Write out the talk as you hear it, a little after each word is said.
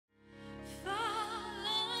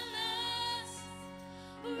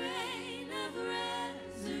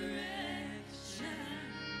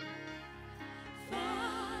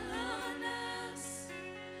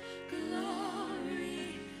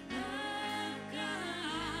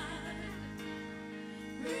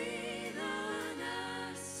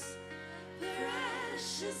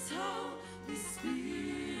Holy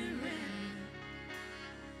Spirit,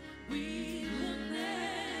 we will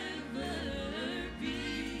never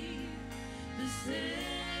be the same.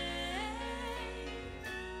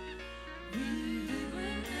 We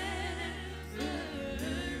will never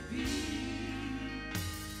be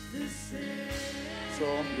the same. So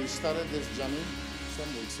we started this journey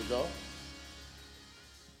some weeks ago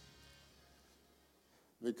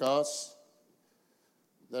because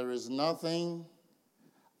there is nothing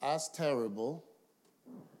as terrible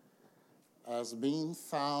as being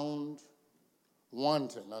found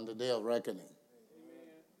wanting on the day of reckoning.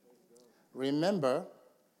 Remember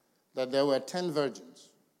that there were 10 virgins,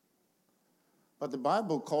 but the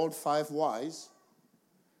Bible called 5 wise,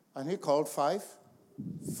 and he called 5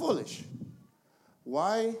 foolish.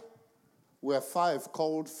 Why were 5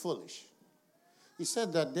 called foolish? He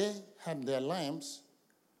said that they had their lamps,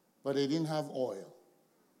 but they didn't have oil.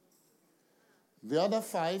 The other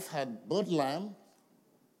 5 had both lamp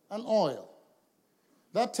and oil.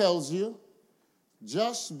 That tells you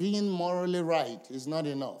just being morally right is not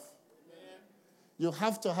enough. You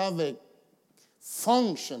have to have a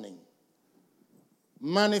functioning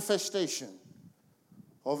manifestation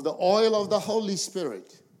of the oil of the Holy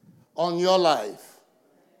Spirit on your life.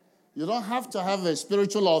 You don't have to have a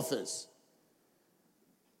spiritual office.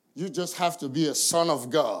 You just have to be a son of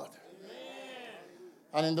God.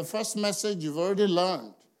 And in the first message, you've already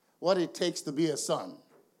learned what it takes to be a son.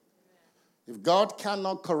 If God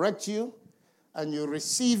cannot correct you and you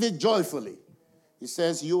receive it joyfully, he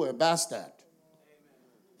says you are a bastard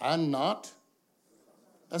and not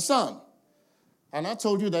a son. And I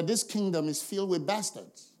told you that this kingdom is filled with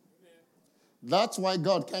bastards. That's why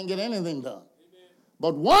God can't get anything done.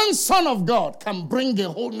 But one son of God can bring the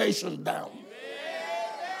whole nation down.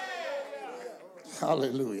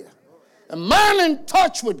 Hallelujah. A man in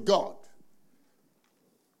touch with God.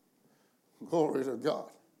 Glory to God.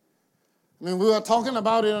 I mean, we were talking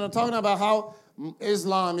about it and talking about how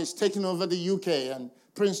Islam is taking over the UK and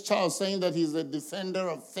Prince Charles saying that he's a defender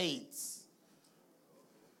of faiths.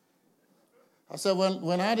 I said,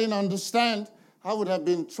 when I didn't understand, I would have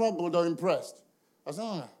been troubled or impressed. I said,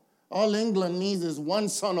 oh, all England needs is one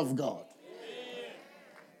son of God.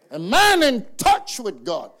 A man in touch with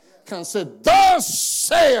God can say, thus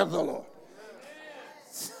saith the Lord.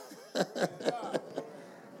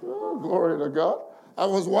 Oh, glory to God. I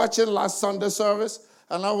was watching last Sunday service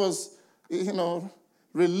and I was,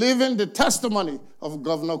 reliving the testimony of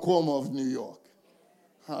Governor Cuomo of New York.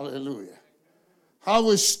 Hallelujah. How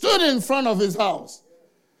we stood in front of his house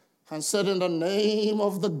and said, in the name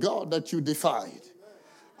of the God that you defied,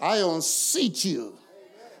 I unseat you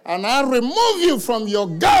and I remove you from your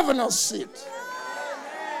governor's seat.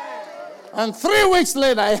 And 3 weeks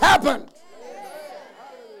later, it happened.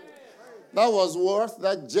 That was worth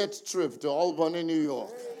that jet trip to Albany, New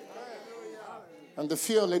York. And the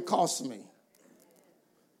fuel it cost me.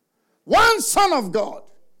 One son of God.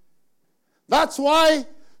 That's why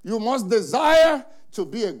you must desire to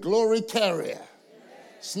be a glory carrier.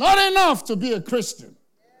 It's not enough to be a Christian.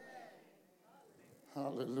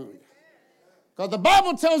 Hallelujah. Because the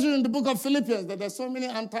Bible tells you in the book of Philippians that there's so many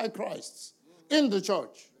antichrists in the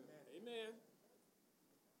church.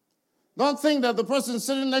 Don't think that the person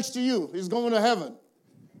sitting next to you is going to heaven.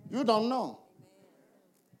 You don't know.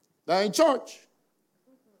 They're in church,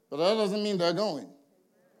 but that doesn't mean they're going.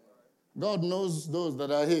 God knows those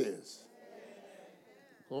that are his.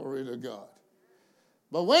 Glory to God.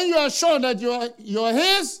 But when you are sure that you're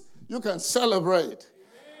his, you can celebrate.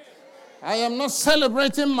 I am not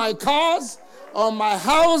celebrating my cars or my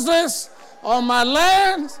houses or my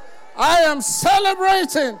lands. I am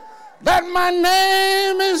celebrating that my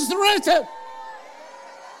name is written.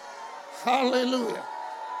 Hallelujah.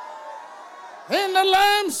 In the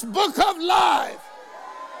Lamb's book of life.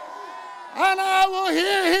 And I will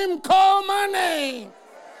hear him call my name.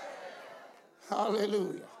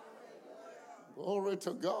 Hallelujah. Glory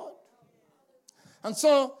to God. And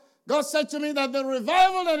so God said to me that the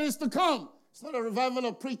revival that is to come, it's not a revival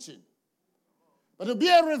of preaching, but it'll be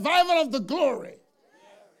a revival of the glory.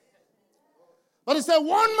 But he said,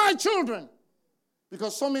 warn my children,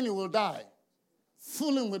 because so many will die,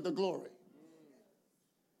 fooling with the glory.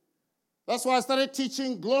 That's why I started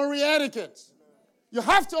teaching glory etiquettes. You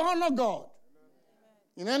have to honor God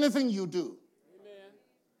in anything you do.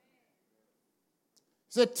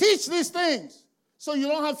 He said, teach these things so you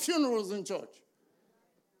don't have funerals in church.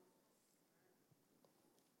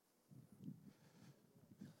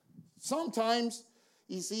 Sometimes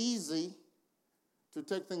it's easy to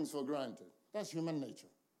take things for granted. That's human nature.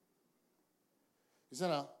 You say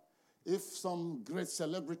now, if some great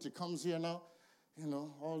celebrity comes here now,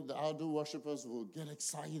 all the outdoor worshipers will get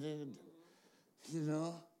excited,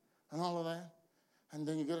 and all of that. And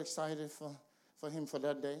then you get excited for him for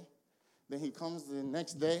that day. Then he comes the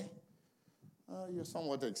next day. You're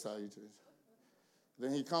somewhat excited.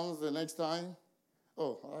 Then he comes the next time.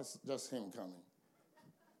 Oh, that's just him coming.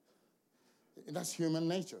 That's human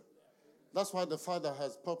nature. That's why the Father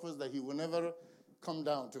has purpose that he will never come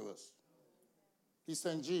down to us. He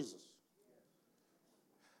sent Jesus.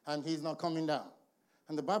 And he's not coming down.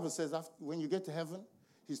 And the Bible says when you get to heaven,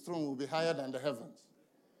 his throne will be higher than the heavens.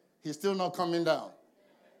 He's still not coming down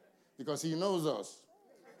because he knows us.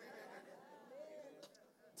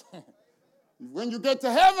 When you get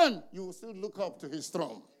to heaven, you will still look up to his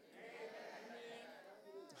throne.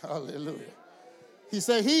 Hallelujah. He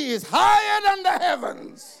said he is higher than the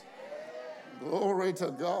heavens. Glory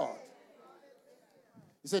to God.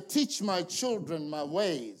 He said, teach my children my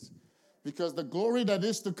ways, because the glory that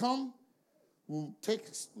is to come will take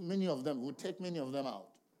many of them out.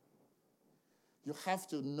 You have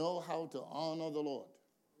to know how to honor the Lord.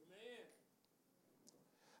 Amen.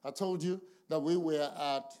 I told you that we were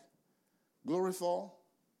at Glory Fall,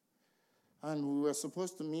 and we were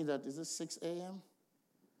supposed to meet at, is it 6 a.m.?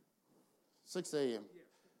 6 a.m.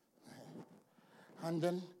 Yeah. And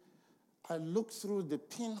then I looked through the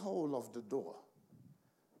pinhole of the door,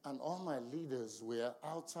 and all my leaders were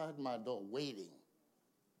outside my door waiting.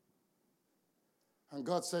 And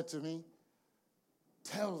God said to me,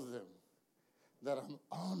 tell them that I'm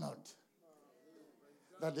honored,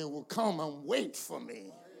 that they will come and wait for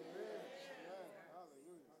me.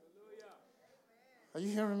 Are you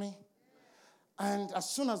hearing me? And as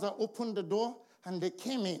soon as I opened the door and they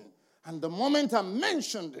came in, and the moment I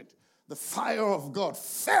mentioned it, the fire of God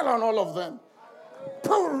fell on all of them.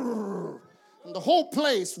 And the whole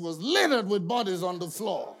place was littered with bodies on the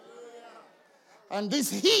floor. And this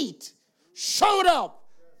heat showed up.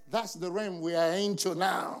 That's the realm we are into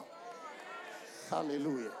now.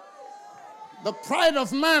 Hallelujah. The pride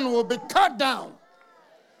of man will be cut down.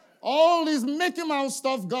 All this Mickey Mouse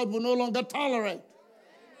stuff God will no longer tolerate.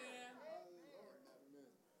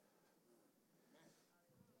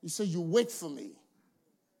 You say, you wait for me.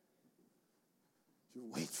 You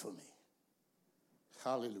wait for me.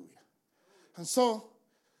 Hallelujah. And so,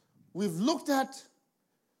 we've looked at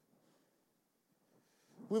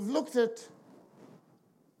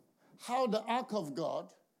how the ark of God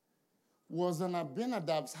was in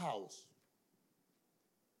Abinadab's house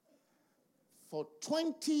for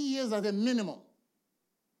 20 years at a minimum.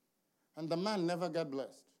 And the man never got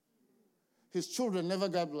blessed. His children never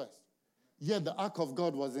got blessed. Yet the ark of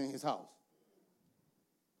God was in his house.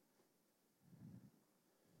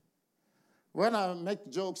 When I make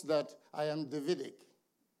jokes that I am Davidic,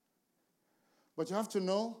 but you have to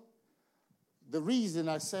know the reason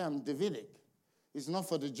I say I'm Davidic is not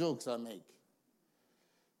for the jokes I make.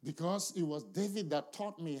 Because it was David that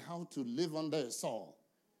taught me how to live under a Saul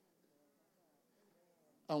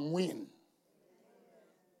and win.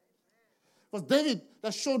 It was David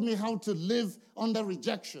that showed me how to live under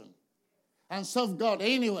rejection and serve God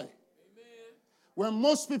anyway. Amen. When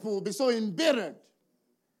most people will be so embittered.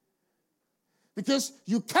 Because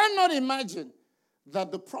you cannot imagine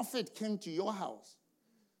that the prophet came to your house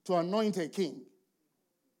to anoint a king.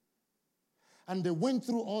 And they went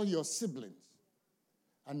through all your siblings.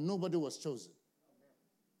 And nobody was chosen.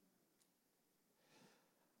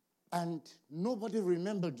 And nobody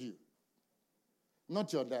remembered you.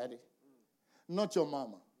 Not your daddy. Not your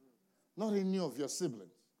mama. Not any of your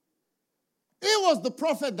siblings. It was the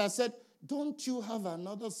prophet that said, don't you have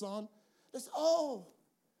another son? They said, oh,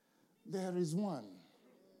 there is one.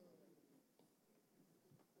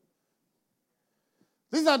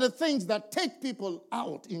 These are the things that take people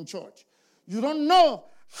out in church. You don't know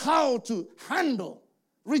how to handle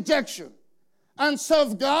rejection and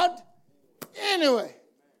serve God anyway.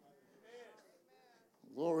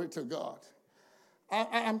 Glory to God.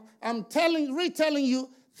 I'm retelling you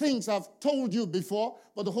things I've told you before,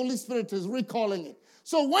 but the Holy Spirit is recalling it.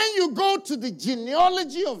 So when you go to the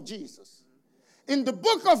genealogy of Jesus, in the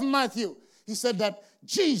book of Matthew, he said that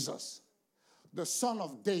Jesus, the son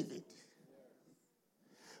of David,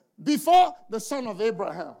 before the son of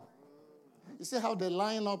Abraham. You see how they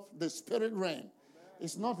line up the spirit realm?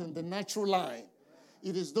 It's not in the natural line.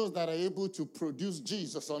 It is those that are able to produce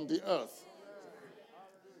Jesus on the earth.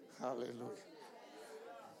 Hallelujah.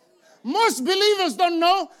 Most believers don't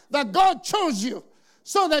know that God chose you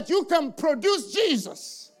so that you can produce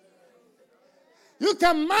Jesus. You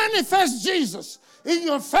can manifest Jesus in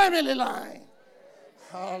your family line.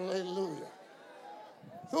 Hallelujah.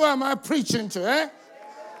 Who am I preaching to, eh?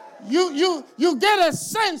 You get a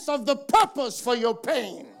sense of the purpose for your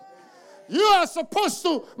pain. You are supposed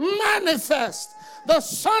to manifest the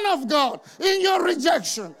Son of God in your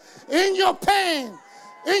rejection, in your pain,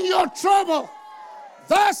 in your trouble.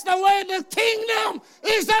 That's the way the kingdom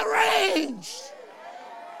is arranged.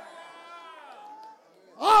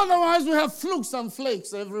 Otherwise, we have flukes and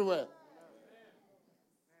flakes everywhere.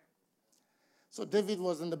 So David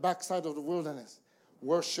was in the backside of the wilderness,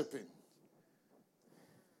 worshiping,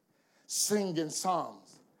 singing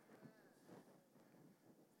psalms.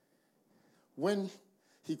 When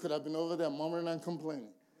he could have been over there murmuring and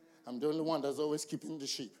complaining. I'm the only one that's always keeping the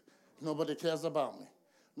sheep. Nobody cares about me.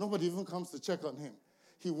 Nobody even comes to check on him.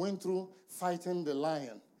 He went through fighting the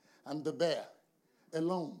lion and the bear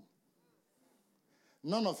alone.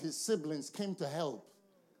 None of his siblings came to help.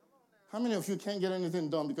 How many of you can't get anything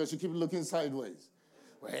done because you keep looking sideways?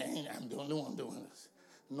 Well, I'm the only one doing this.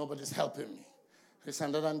 Nobody's helping me. This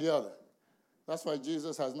and that and the other. That's why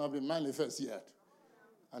Jesus has not been manifest yet.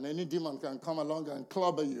 And any demon can come along and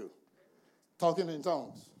clobber you. Talking in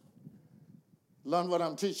tongues. Learn what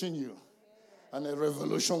I'm teaching you. And a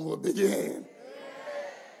revolution will begin.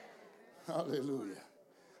 Hallelujah.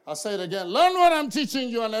 I'll say it again. Learn what I'm teaching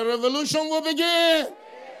you and a revolution will begin.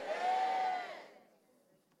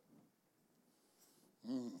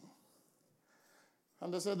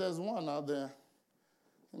 And they said there's one out there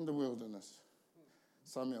in the wilderness.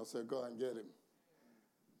 Samuel said, go and get him.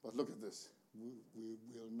 But look at this. We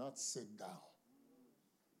will not sit down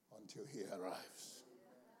until he arrives.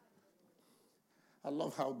 I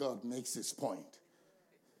love how God makes his point.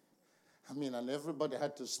 I mean, and everybody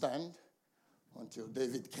had to stand until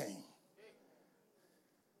David came.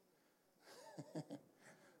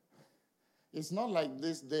 It's not like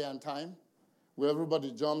this day and time where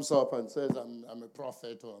everybody jumps up and says, I'm a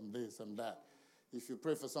prophet or I'm this, I'm that. If you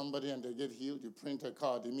pray for somebody and they get healed, you print a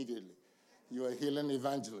card immediately. You are a healing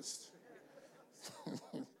evangelist.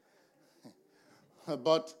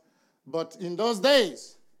 But in those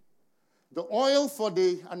days, the oil for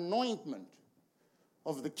the anointment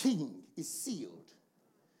of the king is sealed.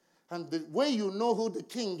 And the way you know who the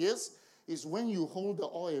king is when you hold the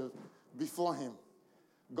oil before him.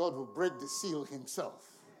 God will break the seal himself.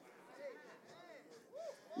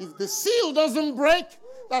 If the seal doesn't break,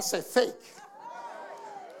 that's a fake.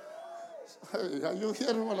 Are you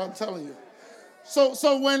hearing what I'm telling you? So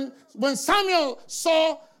when Samuel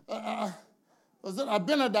saw, was it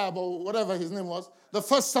Abinadab or whatever his name was, the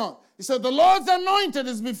first son, he said, the Lord's anointed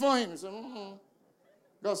is before him. He said,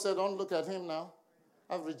 God said, don't look at him now.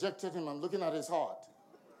 I've rejected him. I'm looking at his heart.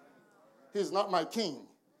 He's not my king.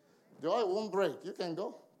 The oil won't break. You can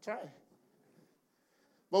go. Try.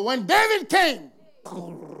 But when David came,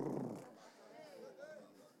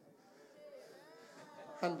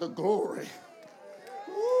 and the glory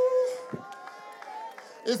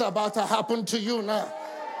is about to happen to you now.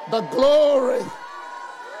 The glory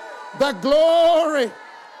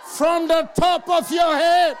from the top of your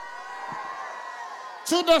head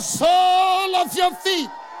to the sole of your feet.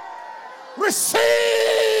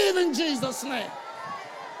 Receive in Jesus' name.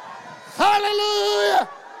 Hallelujah.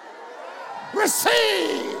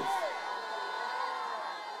 Receive.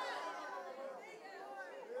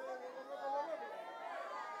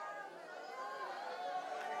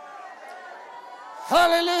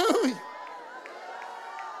 Hallelujah.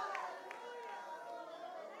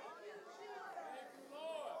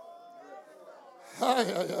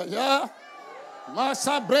 Yeah.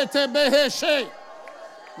 Masabrete beheshe.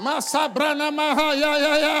 Masabrana maha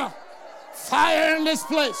ya. Fire in this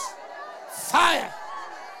place. Fire.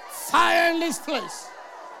 Fire in this place.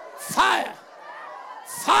 Fire.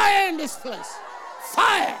 Fire in this place.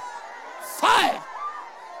 Fire. Fire.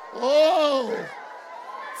 Oh.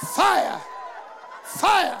 Fire.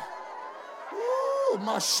 Fire. Ooh,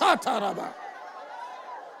 mashataraba.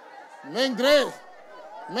 Mengre.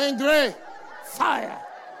 Fire.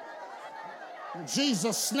 In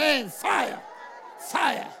Jesus' name, fire.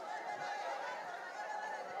 Fire.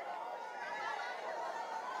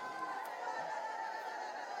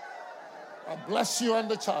 I bless you and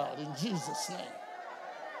the child in Jesus' name.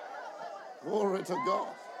 Glory to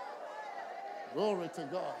God. Glory to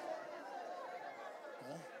God.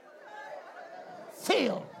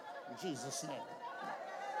 Feel in Jesus' name.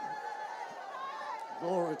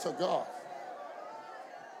 Glory to God.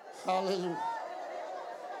 Hallelujah.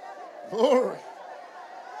 Glory.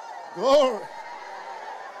 Glory.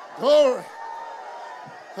 Glory.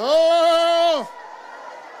 Oh,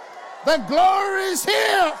 the glory is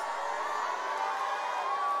here.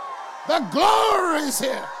 The glory is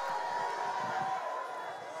here.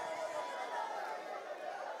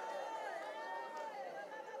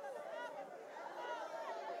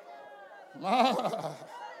 Ah.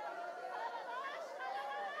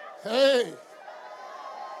 Hey.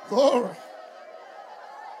 Glory.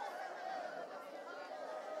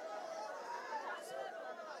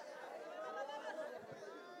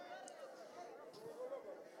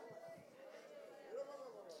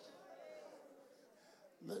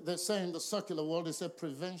 They say in the secular world, they say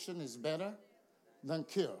prevention is better than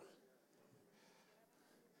cure.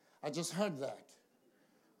 I just heard that.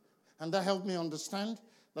 And that helped me understand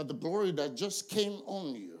that the glory that just came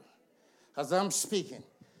on you as I'm speaking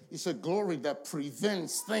is a glory that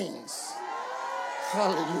prevents things.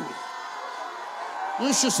 Hallelujah.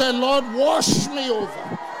 You should say, Lord, wash me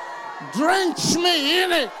over. Drench me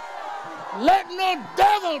in it. Let no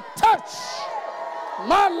devil touch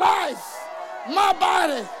my life, my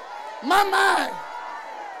body, my mind.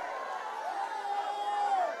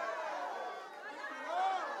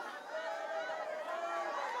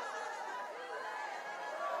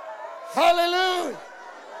 Hallelujah.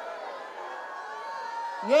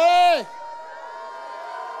 Yay.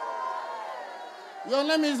 Your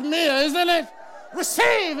name is Mia, isn't it?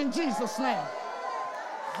 Receive in Jesus' name.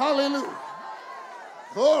 Hallelujah.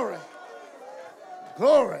 Glory.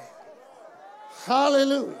 Glory.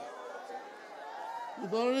 Hallelujah.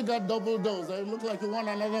 You've already got double dose. It looks like you want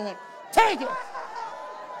another one. Take it.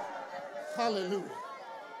 Hallelujah.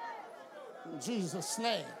 In Jesus'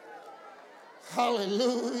 name.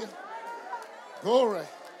 Hallelujah. Glory.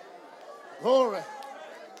 Glory.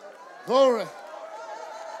 Glory.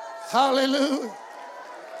 Hallelujah.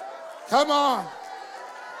 Come on.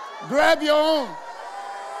 Grab your own.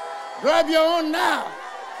 Grab your own now.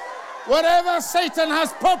 Whatever Satan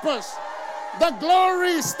has purposed, the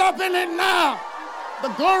glory is stopping it now. The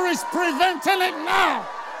glory is preventing it now.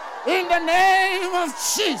 In the name of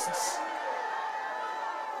Jesus.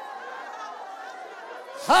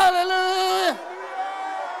 Hallelujah.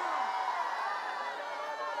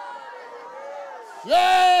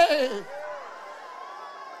 Yay.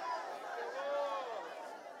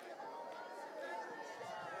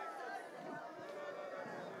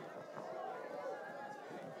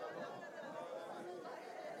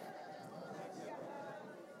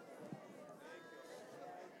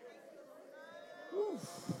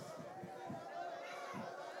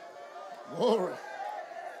 Glory.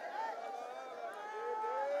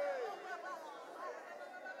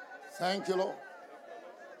 Thank you, Lord.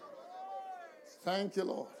 Thank you,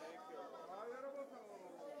 Lord.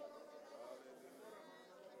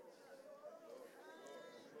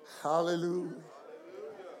 Hallelujah.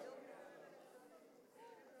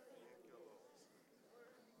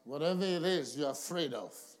 Whatever it is you're afraid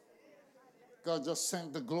of, God just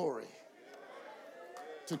sent the glory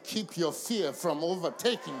to keep your fear from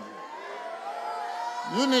overtaking you.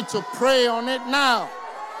 You need to pray on it now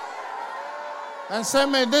and say,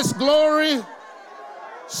 may this glory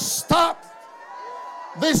stop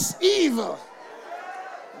this evil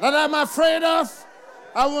that I'm afraid of.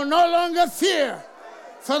 I will no longer fear,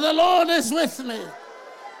 for the Lord is with me.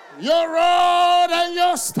 Your rod and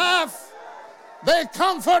your staff, they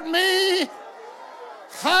comfort me.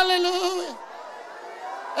 Hallelujah.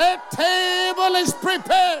 A table is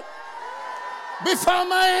prepared before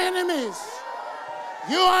my enemies.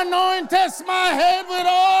 You anointest my head with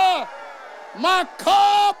oil. My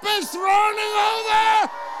cup is running over.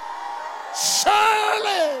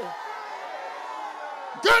 Surely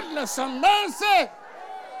goodness and mercy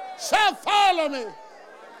shall follow me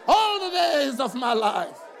all the days of my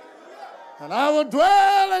life. And I will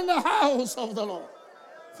dwell in the house of the Lord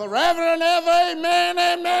forever and ever. Amen,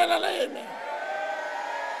 amen, and amen.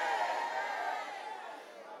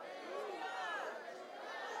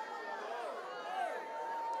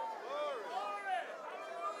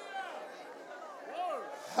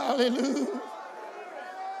 Hallelujah.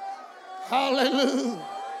 Hallelujah.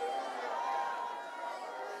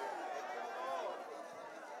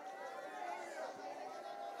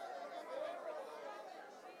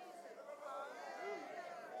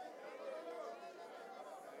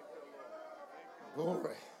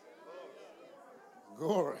 Glory.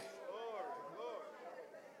 Glory.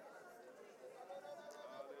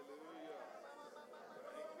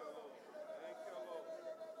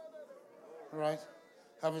 All right.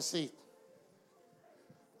 Have a seat.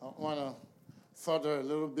 I want to further a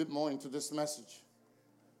little bit more into this message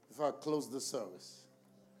before I close the service.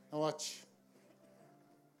 Now watch.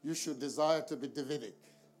 You should desire to be Davidic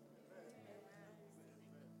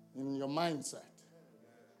in your mindset.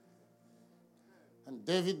 And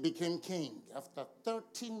David became king after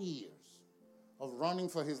 13 years of running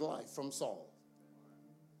for his life from Saul.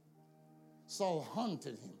 Saul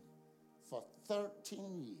hunted him for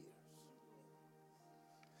 13 years.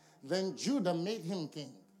 Then Judah made him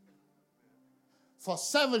king for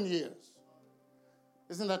 7 years.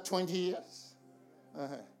 Isn't that 20 years?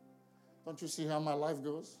 Don't you see how my life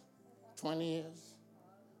goes? 20 years.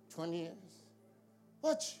 20 years.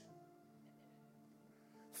 Watch.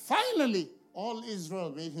 Finally, all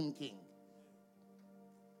Israel made him king.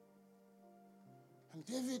 And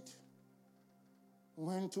David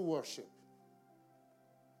went to worship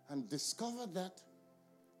and discovered that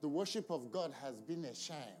the worship of God has been a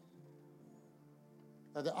sham.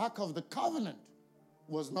 That the Ark of the Covenant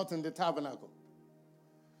was not in the tabernacle.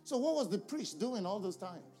 So what was the priest doing all those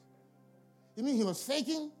times? You mean he was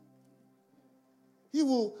faking? He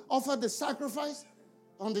will offer the sacrifice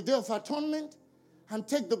on the Day of Atonement and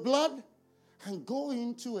take the blood and go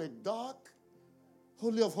into a dark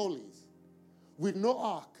Holy of Holies with no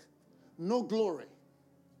ark, no glory.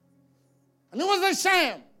 And it was a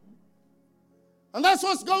sham. And that's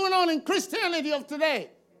what's going on in Christianity of today.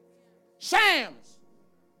 Shams.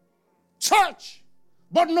 Church,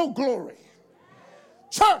 but no glory.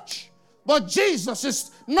 Church, but Jesus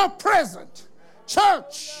is not present.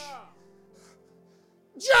 Church,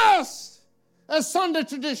 just a Sunday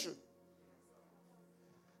tradition.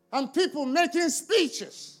 And people making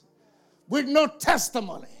speeches with no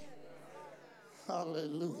testimony.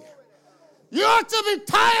 Hallelujah. You ought to be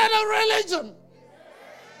tired of religion.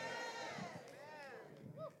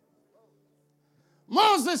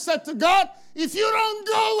 Moses said to God, if you don't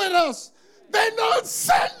go with us, then don't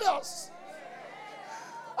send us.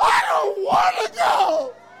 I don't want to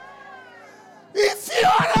go. If you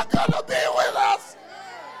are not going to be with us.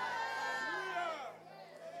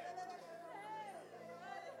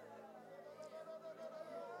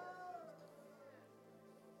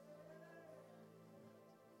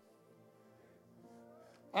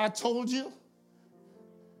 I told you,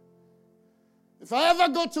 if I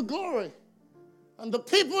ever go to glory, and the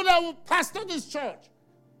people that will pastor this church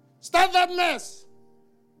start that mess,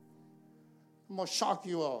 I'm going to shock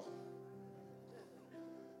you all.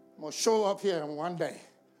 I'm going to show up here in one day,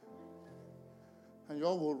 and you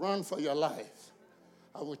all will run for your life.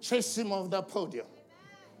 I will chase him off that podium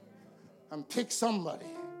and pick somebody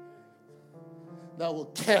that will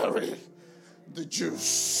carry the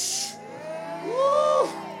juice. Woo!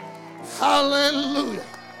 Hallelujah.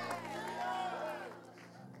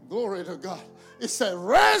 Glory to God. It's a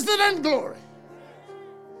resident glory.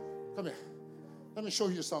 Come here. Let me show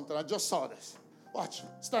you something. I just saw this. Watch.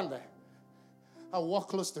 Stand there. I'll walk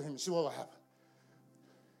close to him and see what will happen.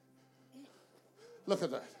 Look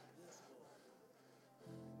at that.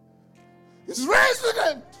 It's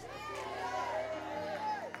resident.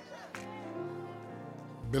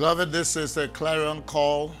 Beloved, this is a clarion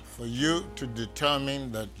call for you to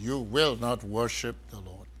determine that you will not worship the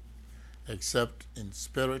Lord except in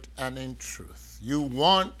spirit and in truth. You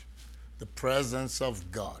want the presence of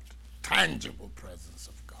God, tangible presence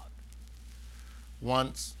of God.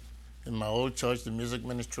 Once in my old church, the music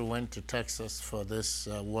ministry went to Texas for this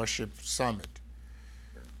worship summit.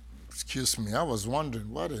 Excuse me, I was wondering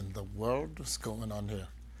what in the world was going on here.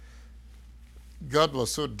 God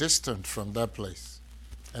was so distant from that place.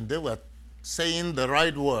 And they were saying the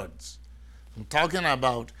right words and talking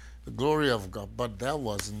about the glory of God, but there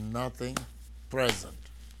was nothing present.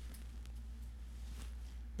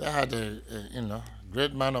 They had a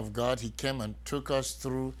great man of God. He came and took us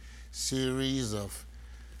through series of,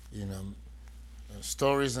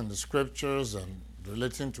 stories in the scriptures and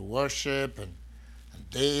relating to worship and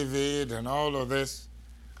David and all of this.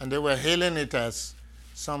 And they were hailing it as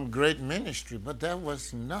some great ministry, but there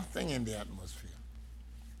was nothing in the atmosphere.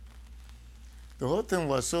 The whole thing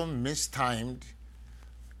was so mistimed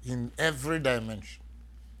in every dimension.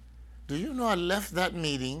 Do you know I left that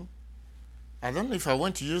meeting? I don't know if I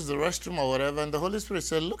went to use the restroom or whatever, and the Holy Spirit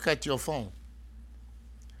said, look at your phone.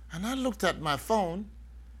 And I looked at my phone,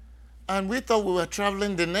 and we thought we were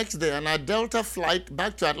traveling the next day, and our Delta flight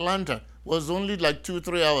back to Atlanta was only like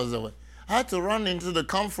 2-3 hours away. I had to run into the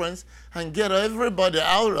conference and get everybody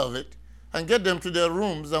out of it and get them to their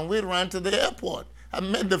rooms, and we ran to the airport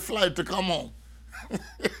and made the flight to come home.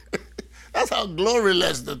 That's how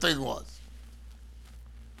gloryless the thing was.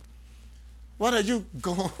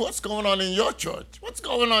 What's going on in your church? What's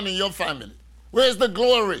going on in your family? Where's the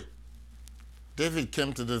glory? David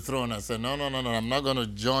came to the throne and said, no, I'm not going to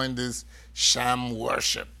join this sham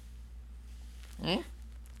worship.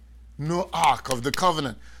 No Ark of the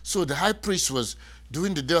Covenant. So the high priest was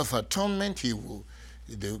doing the Day of Atonement. They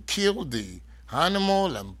will kill the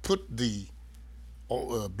animal and put the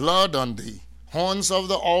blood on the horns of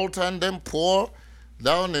the altar and then pour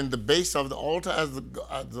down in the base of the altar as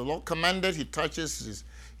the Lord commanded. He touches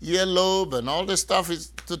earlobe and all this stuff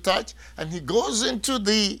is to touch. And he goes into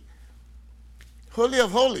the Holy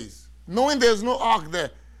of Holies, knowing there's no ark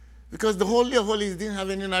there, because the Holy of Holies didn't have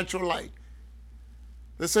any natural light.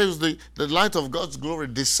 They say it was the light of God's glory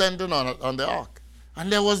descending on the ark.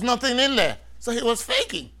 And there was nothing in there. So he was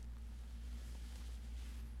faking.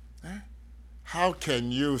 How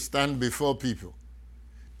can you stand before people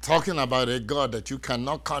talking about a God that you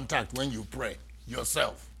cannot contact when you pray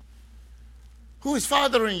yourself? Who is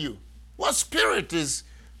fathering you? What spirit is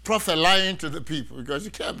prophet lying to the people? Because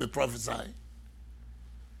you can't be prophesying.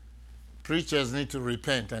 Preachers need to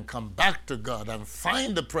repent and come back to God and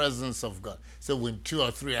find the presence of God. So when 2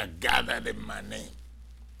 or 3 are gathered in my name,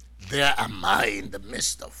 there am I in the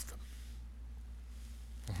midst of them.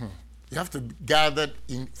 You have to gather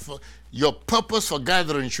in. Your purpose for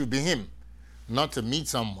gathering should be Him, not to meet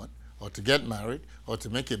someone or to get married or to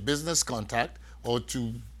make a business contact or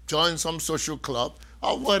to join some social club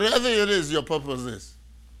or whatever it is your purpose is.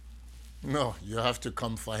 No, you have to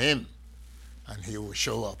come for Him, and He will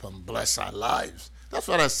show up and bless our lives. That's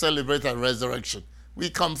what I celebrate at Resurrection. We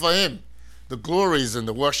come for Him. The glory is in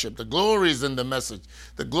the worship. The glory is in the message.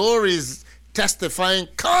 The glory is testifying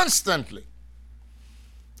constantly.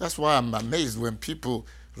 That's why I'm amazed when people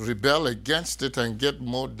rebel against it and get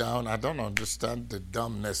mowed down. I don't understand the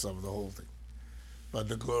dumbness of the whole thing. But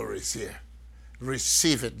the glory is here.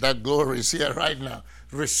 Receive it. That glory is here right now.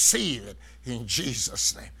 Receive it in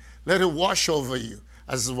Jesus' name. Let it wash over you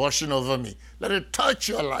as it's washing over me. Let it touch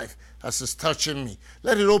your life as it's touching me.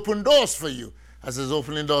 Let it open doors for you as it's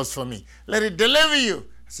opening doors for me. Let it deliver you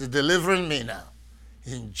as it's delivering me now.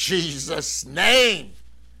 In Jesus' name.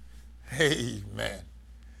 Amen.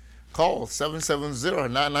 Call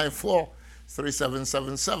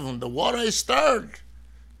 770-994-3777. The water is stirred.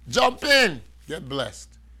 Jump in. Get blessed.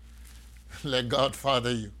 Let God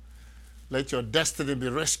father you. Let your destiny be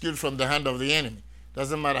rescued from the hand of the enemy.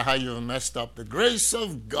 Doesn't matter how you've messed up. The grace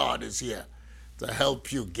of God is here to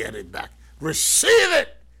help you get it back. Receive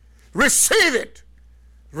it. Receive it.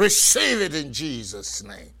 Receive it in Jesus'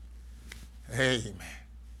 name. Amen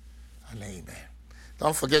and amen.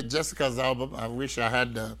 Don't forget Jessica's album. I wish I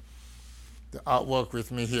had the artwork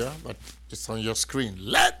with me here, but it's on your screen.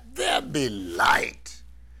 Let there be light.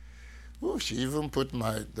 Ooh, she even put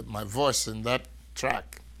my voice in that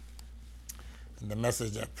track, in the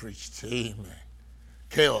message I preached. Amen.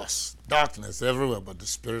 Chaos, darkness everywhere, but the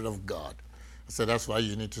Spirit of God. I said that's why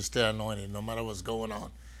you need to stay anointed no matter what's going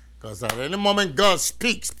on. Because at any moment God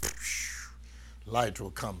speaks, light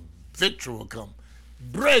will come, victory will come,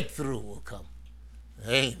 breakthrough will come.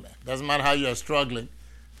 Amen. Doesn't matter how you're struggling,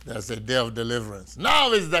 there's a day of deliverance.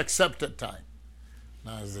 Now is the accepted time.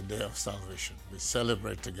 Now is the day of salvation. We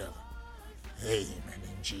celebrate together. Amen.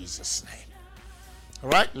 In Jesus' name. All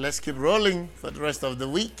right, let's keep rolling for the rest of the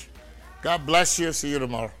week. God bless you. See you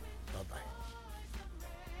tomorrow.